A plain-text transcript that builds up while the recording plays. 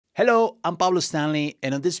Hello, I'm Pablo Stanley,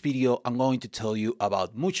 and in this video, I'm going to tell you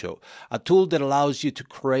about Musho, a tool that allows you to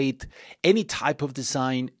create any type of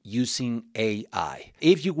design using AI.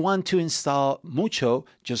 If you want to install Musho,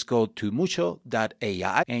 just go to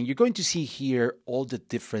musho.ai, and you're going to see here all the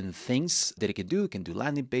different things that it can do. It can do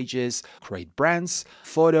landing pages, create brands,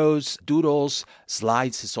 photos, doodles,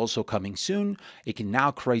 slides is also coming soon. It can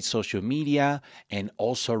now create social media and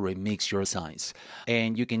also remix your designs.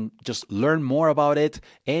 And you can just learn more about it.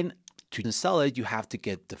 And to install it, you have to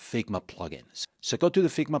get the Figma plugin. So go to the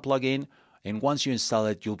Figma plugin, and once you install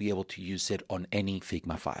it, you'll be able to use it on any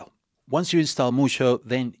Figma file. Once you install Musho,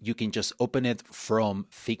 then you can just open it from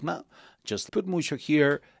Figma. Just put Musho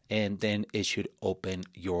here, and then it should open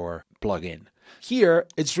your plugin. Here,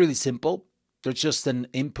 it's really simple. There's just an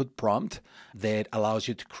input prompt that allows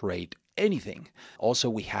you to create anything. Also,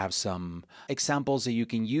 we have some examples that you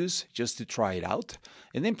can use just to try it out.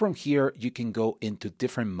 And then from here, you can go into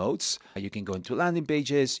different modes. You can go into landing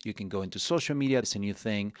pages. You can go into social media. It's a new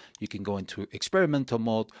thing. You can go into experimental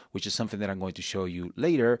mode, which is something that I'm going to show you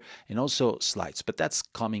later, and also slides, but that's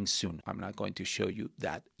coming soon. I'm not going to show you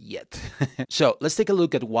that yet. So let's take a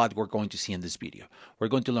look at what we're going to see in this video. We're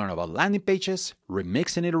going to learn about landing pages,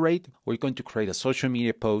 remix and iterate. We're going to create a social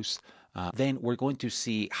media post. Then we're going to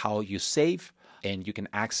see how you save and you can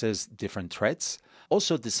access different threads.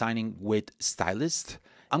 Also designing with stylist.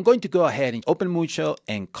 I'm going to go ahead and open Musho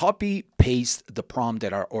and copy paste the prompt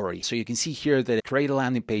that are already. So you can see here that I create a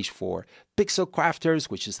landing page for Pixel Crafters,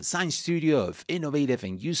 which is a design studio of innovative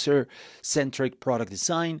and user-centric product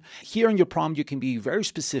design. Here in your prompt, you can be very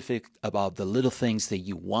specific about the little things that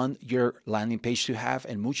you want your landing page to have,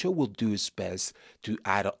 and Musho will do its best to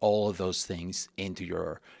add all of those things into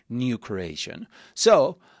your new creation.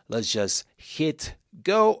 So let's just hit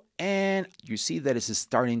go, and you see that it's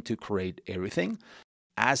starting to create everything.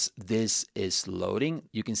 As this is loading,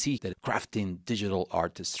 you can see that crafting digital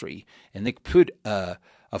artistry, and they put a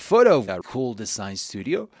photo of a cool design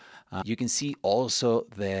studio. You can see also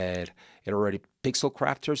that it already Pixel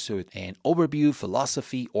Crafters, so an overview,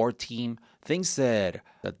 philosophy, or team, things that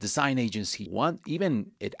the design agency want.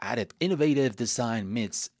 Even it added innovative design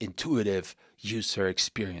meets intuitive user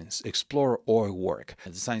experience, explore or work. A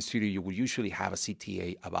design studio, you would usually have a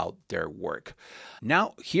CTA about their work.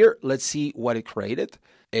 Now here, let's see what it created.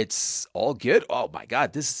 It's all good. Oh my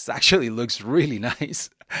God, this actually looks really nice.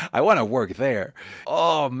 I want to work there.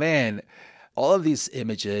 Oh man. All of these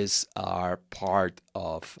images are part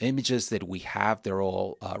of images that we have. They're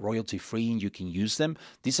all royalty free and you can use them.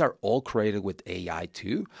 These are all created with AI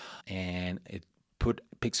too. And it put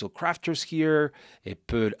Pixel Crafters here. It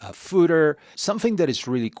put a footer. Something that is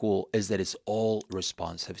really cool is that it's all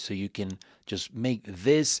responsive. So you can just make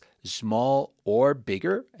this small or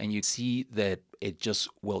bigger, and you see that it just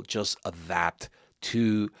will just adapt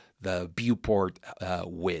to the viewport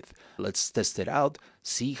width. Let's test it out.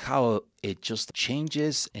 See how it just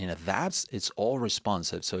changes and adapts. It's all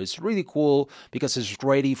responsive. So it's really cool because it's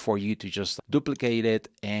ready for you to just duplicate it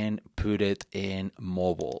and put it in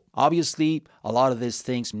mobile. Obviously, a lot of these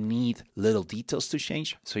things need little details to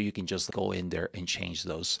change, so you can just go in there and change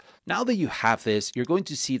those. Now that you have this, you're going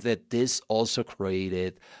to see that this also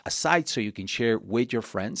created a site so you can share with your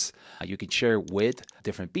friends. You can share with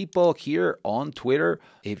different people here on Twitter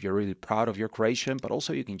if you're really proud of your creation, but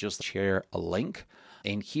also you can just share a link.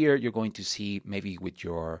 And here you're going to see maybe with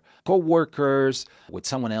your coworkers, with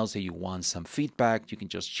someone else that you want some feedback, you can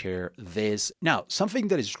just share this. Now, something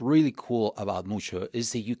that is really cool about Musho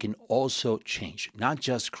is that you can also change, not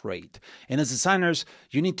just create. And as designers,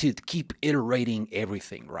 you need to keep iterating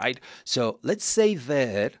everything, right? So let's say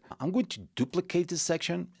that I'm going to duplicate this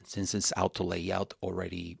section. Since it's auto layout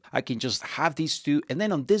already, I can just have these two. And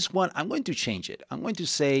then on this one, I'm going to change it. I'm going to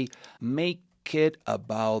say, make it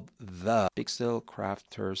about the Pixel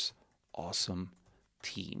Crafters awesome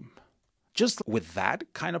team. Just with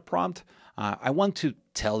that kind of prompt, I want to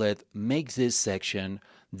tell it, make this section,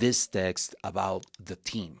 this text about the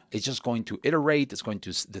team. It's just going to iterate. It's going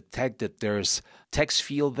to detect that there's text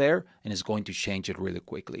field there, and it's going to change it really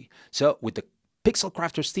quickly. So with the Pixel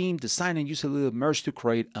Crafters team, design and usability merge to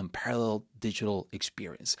create unparalleled digital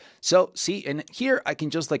experience. So see, and here I can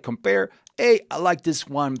just like compare, hey, I like this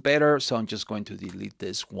one better, so I'm just going to delete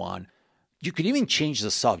this one. You could even change the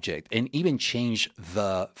subject and even change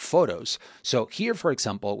the photos. So here, for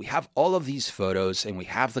example, we have all of these photos and we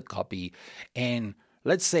have the copy, and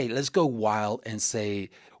let's go wild and say,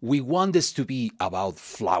 we want this to be about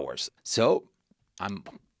flowers. So I'm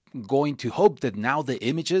going to hope that now the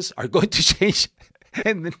images are going to change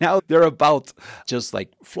and now they're about just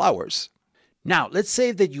like flowers. Now, let's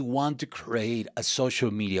say that you want to create a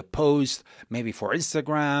social media post, maybe for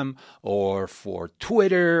Instagram or for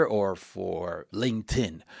Twitter or for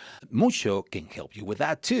LinkedIn. Musho can help you with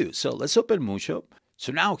that too. So let's open Musho.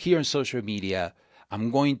 So now here in social media,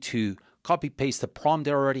 I'm going to copy paste the prompt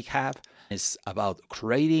that I already have. It's about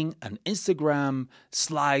creating an Instagram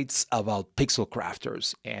slides about pixel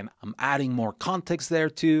crafters. And I'm adding more context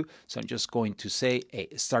there too. So I'm just going to say, hey,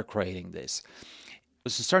 start creating this.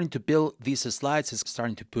 So starting to build these slides, it's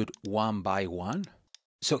starting to put one by one.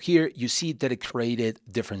 So here you see that it created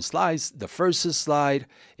different slides. The first slide,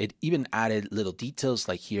 it even added little details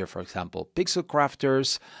like here, for example, pixel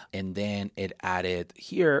crafters, and then it added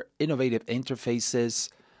here innovative interfaces.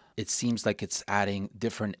 It seems like it's adding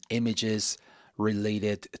different images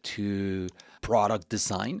related to product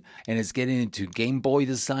design, and it's getting into Game Boy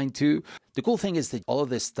design too. The cool thing is that all of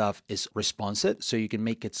this stuff is responsive, so you can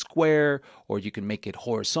make it square or you can make it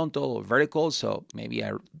horizontal or vertical. So maybe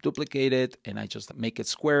I duplicate it and I just make it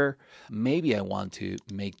square. Maybe I want to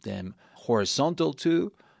make them horizontal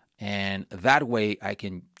too. And that way I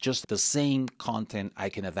can just the same content I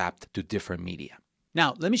can adapt to different media.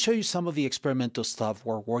 Now, let me show you some of the experimental stuff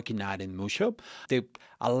we're working at in Musho that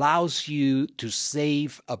allows you to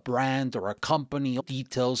save a brand or a company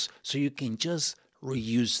details so you can just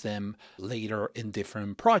reuse them later in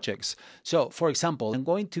different projects. So, for example, I'm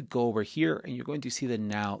going to go over here and you're going to see that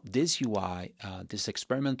now this UI, this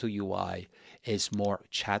experimental UI is more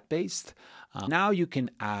chat-based. Now you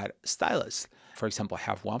can add stylus. For example, I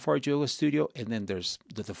have one for Yoga Studio and then there's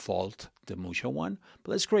the default, the Musho one.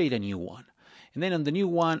 But let's create a new one. And then on the new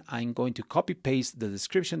one, I'm going to copy paste the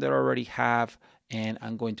description that I already have, and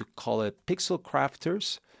I'm going to call it Pixel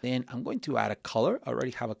Crafters. Then I'm going to add a color. I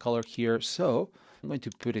already have a color here, so I'm going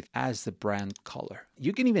to put it as the brand color.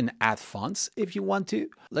 You can even add fonts if you want to.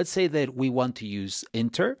 Let's say that we want to use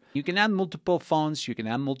Inter. You can add multiple fonts, you can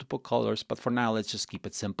add multiple colors, but for now, let's just keep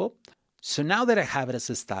it simple. So now that I have it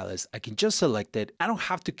as a stylus, I can just select it. I don't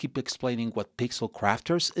have to keep explaining what Pixel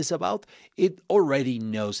Crafters is about. It already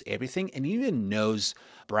knows everything and even knows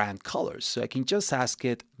brand colors. So I can just ask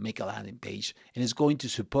it, make a landing page, and it's going to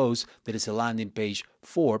suppose that it's a landing page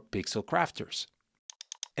for Pixel Crafters.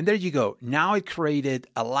 And there you go. Now it created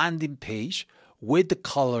a landing page with the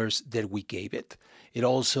colors that we gave it. It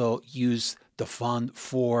also used the font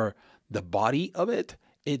for the body of it.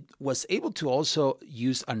 It was able to also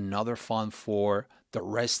use another font for the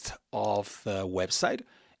rest of the website,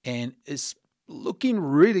 and it's looking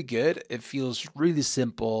really good. It feels really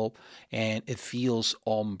simple and it feels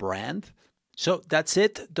on brand. So that's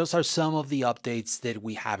it. Those are some of the updates that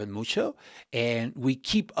we have in Musho, and we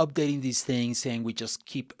keep updating these things and we just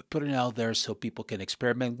keep putting it out there so people can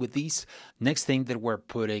experiment with these. Next thing that we're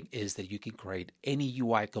putting is that you can create any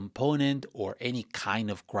UI component or any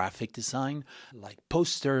kind of graphic design like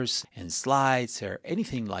posters and slides or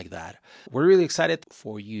anything like that. We're really excited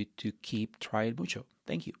for you to keep trying Musho.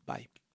 Thank you. Bye.